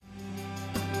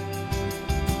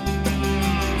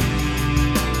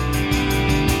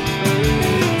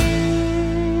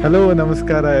Hello,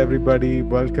 namaskara, everybody.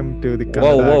 Welcome to the Whoa,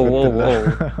 Kannada whoa, whoa, Gottilla.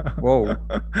 whoa, whoa,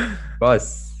 boss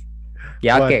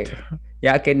ಯಾಕೆ What?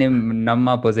 ಯಾಕೆ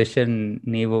ನಮ್ಮ position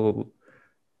ನೀವು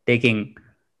taking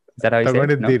no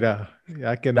ತಗೊಂಡಿದ್ದೀರಾ?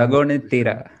 ಯಾಕೆ ನಮ್ಮ position?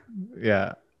 ತಗೊಂಡಿದ್ದೀರಾ? Yeah.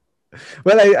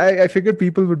 Well, I figured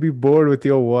people would be bored with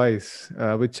your voice,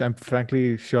 which I'm frankly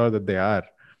sure that they are.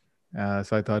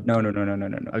 So I thought No,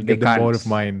 I'll they give them more can't. of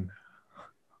mine.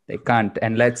 They can't.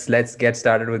 And let's get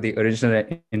started with the original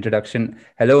introduction.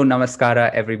 Hello, namaskara,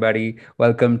 everybody.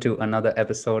 Welcome to another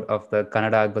episode of the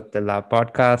Kannada Gottilla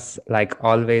podcast. Like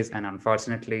always, and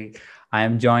unfortunately, I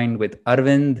am joined with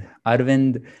Arvind.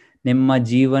 Arvind, ನಿಮ್ಮ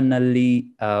ಜೀವನದಲ್ಲಿ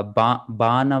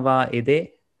ಬಾನವ ಇದೆ?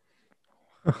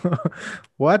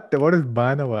 What is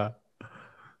Banava?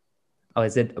 Or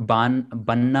is it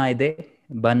ಬಣ್ಣ ಇದೆ?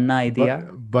 ಬಣ್ಣ ಇದೆಯಾ?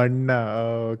 ಬಣ್ಣ.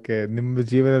 Okay, ನಿಮ್ಮ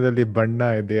ಜೀವನದಲ್ಲಿ ಬಣ್ಣ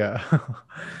ಇದೆಯಾ?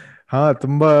 ಹಾ,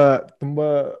 ತುಂಬಾ ತುಂಬಾ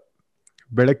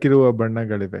ಬೆಳಕಿರುವ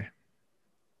ಬಣ್ಣಗಳಿವೆ.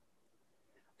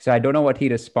 So I don't know what he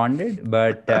responded,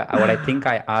 but what I think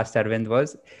I asked Arvind was,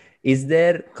 is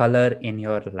there color in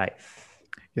your life?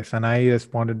 Yes, and I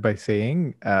responded by saying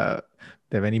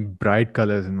there are many bright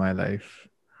colors in my life.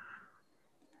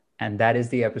 And that is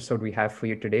the episode we have for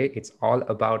you today. It's all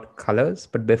about colors.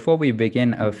 But before we begin,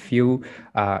 a few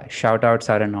shout outs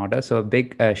are in order. So, a big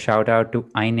shout out to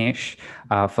Ainesh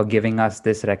for giving us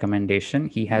this recommendation.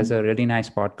 He has a really nice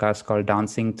podcast called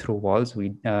Dancing Through Walls. We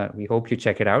hope you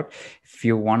check it out. If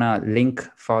you want a link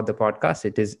for the podcast,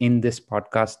 it is in this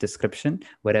podcast description,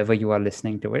 wherever you are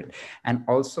listening to it. And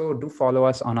also, do follow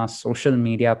us on our social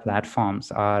media platforms.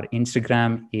 Our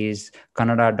Instagram is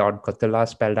kannada.gottilla,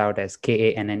 spelled out as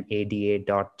KANNADA.GOTHILLA.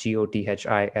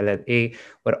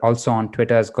 We're also on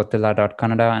Twitter as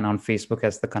gottilla.kannada and on Facebook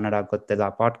as the Kannada Gottilla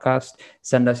podcast.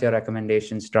 Send us your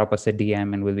recommendations, drop us a DM,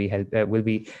 and we'll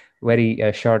be very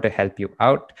sure to help you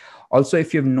out. Also, if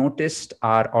you've noticed,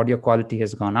 our audio quality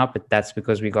has gone up. That's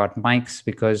because we got mics,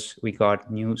 because we got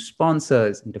new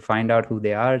sponsors. And to find out who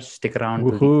they are, stick around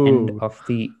till the end of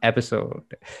the episode.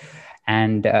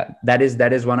 And that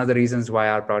is one of the reasons why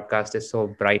our broadcast is so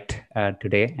bright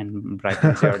today, and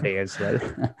brightens your day as well.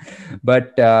 But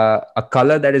a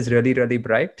color that is really, really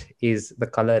bright is the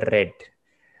color red.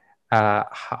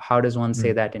 How does one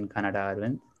say that in Kannada,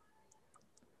 Arvind?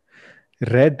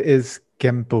 Red is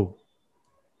Kempu.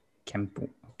 Kempu.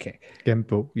 Okay.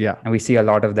 Kempu, yeah. And we see a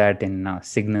lot of that in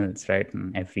signals, right?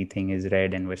 And everything is red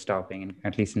and we're stopping,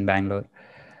 at least in Bangalore.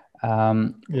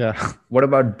 Yeah. What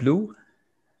about blue?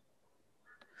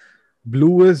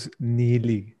 Blue is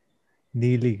Neeli.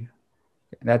 Neeli.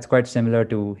 That's quite similar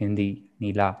to Hindi.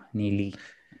 Neela, Neeli.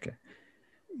 Okay.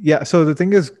 Yeah, so the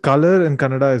thing is, color in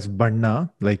Kannada is Banna,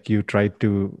 like you tried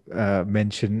to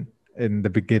mention in the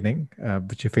beginning,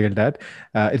 which you failed at.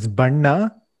 It's Banna,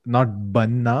 not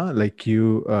Banna, like you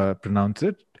pronounce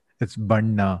it. It's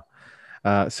Banna.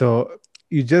 So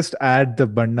you just add the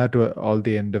Banna to all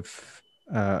the end of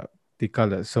the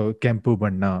colors. So Kempu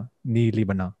Banna, Neeli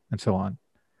Banna, and so on.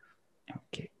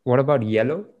 Okay. What about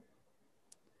yellow?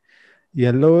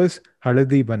 Yellow is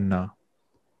Haladi Banna.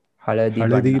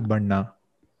 Haladi Banna.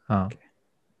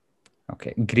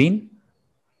 Okay. Green?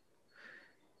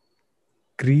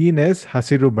 Green is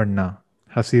Hasiru Banna.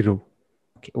 Hasiru.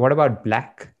 Okay. What about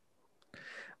black?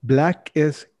 Black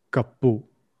is Kappu.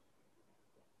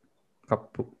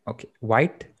 Kappu. Okay.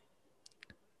 White?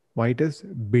 White is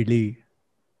Bili.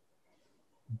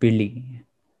 Billy.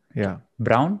 Yeah.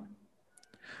 Brown?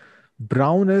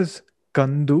 Brown is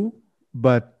Kandu,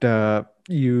 but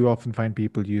you often find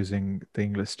people using the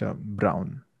English term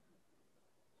brown.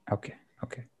 Okay.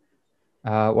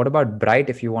 What about bright,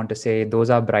 if you want to say those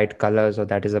are bright colors or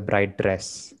that is a bright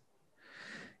dress?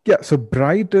 Yeah, so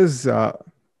bright is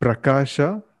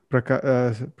Prakasha.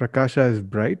 Prakasha is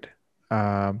bright.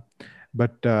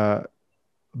 But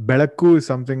Belaku is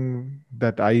something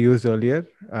that I used earlier.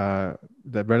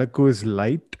 The Belaku is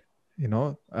light,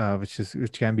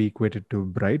 which can be equated to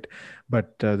bright.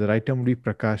 But the right term would be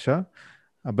Prakasha.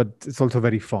 But it's also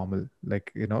very formal,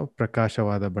 like, Prakasha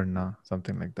Vada Barna,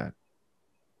 something like that.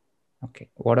 Okay.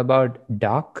 What about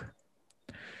dark?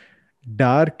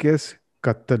 Dark is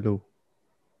Kattalu.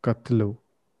 Kattalu.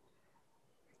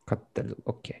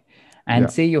 Okay. And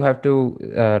say you have to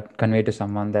convey to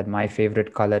someone that my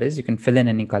favorite color is, you can fill in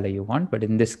any color you want. But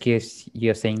in this case,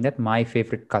 you're saying that my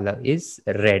favorite color is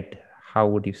red. How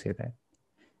would you say that?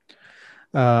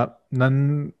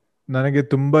 ನನಗೆ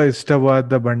ತುಂಬಾ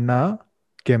ಇಷ್ಟವಾದ ಬಣ್ಣ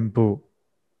ಕೆಂಪು.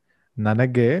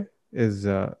 ನನಗೆ is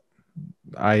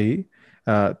I.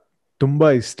 Tumba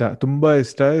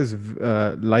ista is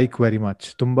like very much.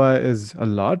 Tumba is a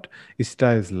lot. Ista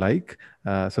is like.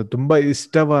 So tumba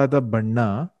istavada banna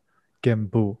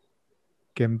kempu.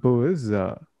 ಕೆಂಪು is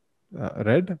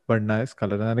red. ಬಣ್ಣ is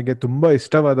colour. ನನಗೆ ತುಂಬಾ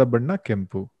ಇಷ್ಟವಾದ ಬಣ್ಣ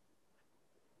ಕೆಂಪು.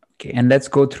 Okay, and let's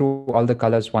go through all the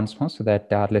colors once more so that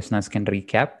our listeners can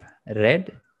recap. Red,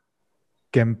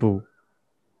 ಕೆಂಪು,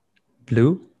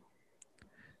 blue,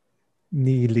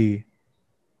 ನೀಲಿ,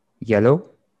 yellow,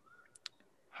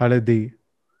 ಹಳದಿ,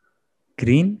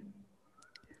 green,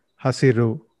 ಹಸಿರು,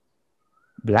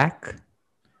 black,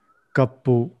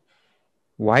 ಕಪ್ಪು,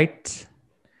 white,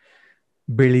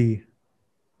 ಬಿಳಿ,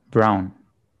 brown,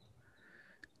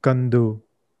 ಕಂದು,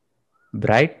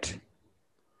 bright,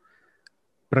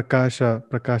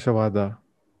 ಪ್ರಕಾಶವಾದ,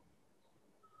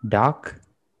 dark.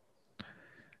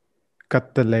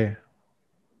 ಕತ್ತಲೆ.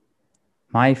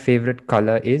 My favorite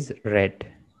color is red.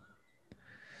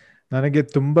 ನನಗೆ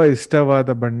ತುಂಬಾ ಇಷ್ಟವಾದ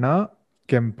ಬಣ್ಣ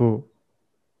ಕೆಂಪು.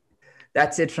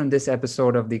 That's it from this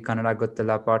episode of the Kannada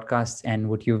Gottilla podcast. And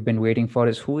what you've been waiting for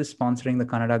is who is sponsoring the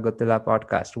Kannada Gottilla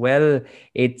podcast? Well,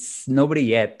 it's nobody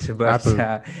yet, but Apple.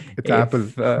 Apple.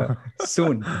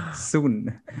 soon.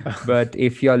 But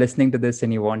if you're listening to this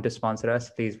and you want to sponsor us,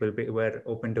 please, we're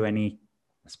open to any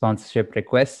sponsorship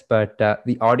requests. But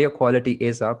the audio quality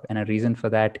is up, and a reason for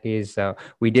that is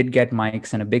we did get mics.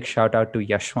 And a big shout out to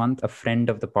Yashwant, a friend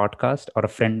of the podcast, or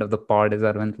a friend of the pod, as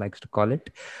Arvind likes to call it,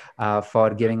 for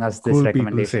giving us this Cool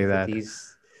recommendation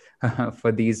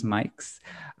for these mics.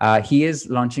 He is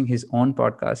launching his own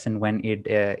podcast, and when it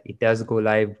does go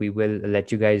live, we will let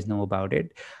you guys know about it.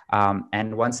 And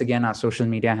once again, our social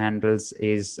media handles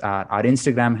is our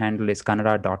Instagram handle is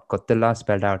kannada.gottilla,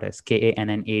 spelled out as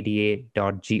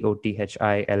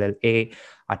kannada.gottilla.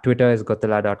 Our Twitter is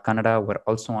gottilla.kannada. We're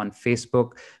also on Facebook.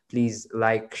 Please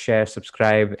like, share,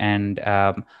 subscribe, and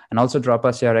also drop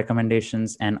us your recommendations,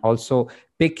 and also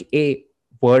pick a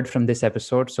word from this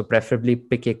episode. So preferably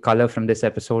pick a color from this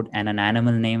episode and an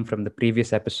animal name from the previous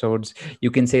episodes.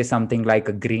 You can say something like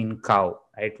a green cow,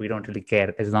 right? We don't really care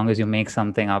as long as you make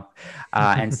something up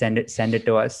and send it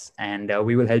to us, and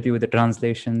we will help you with the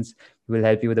translations. We will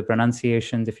help you with the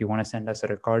pronunciations if you want to send us a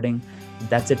recording.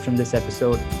 That's it from this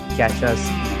episode. Catch us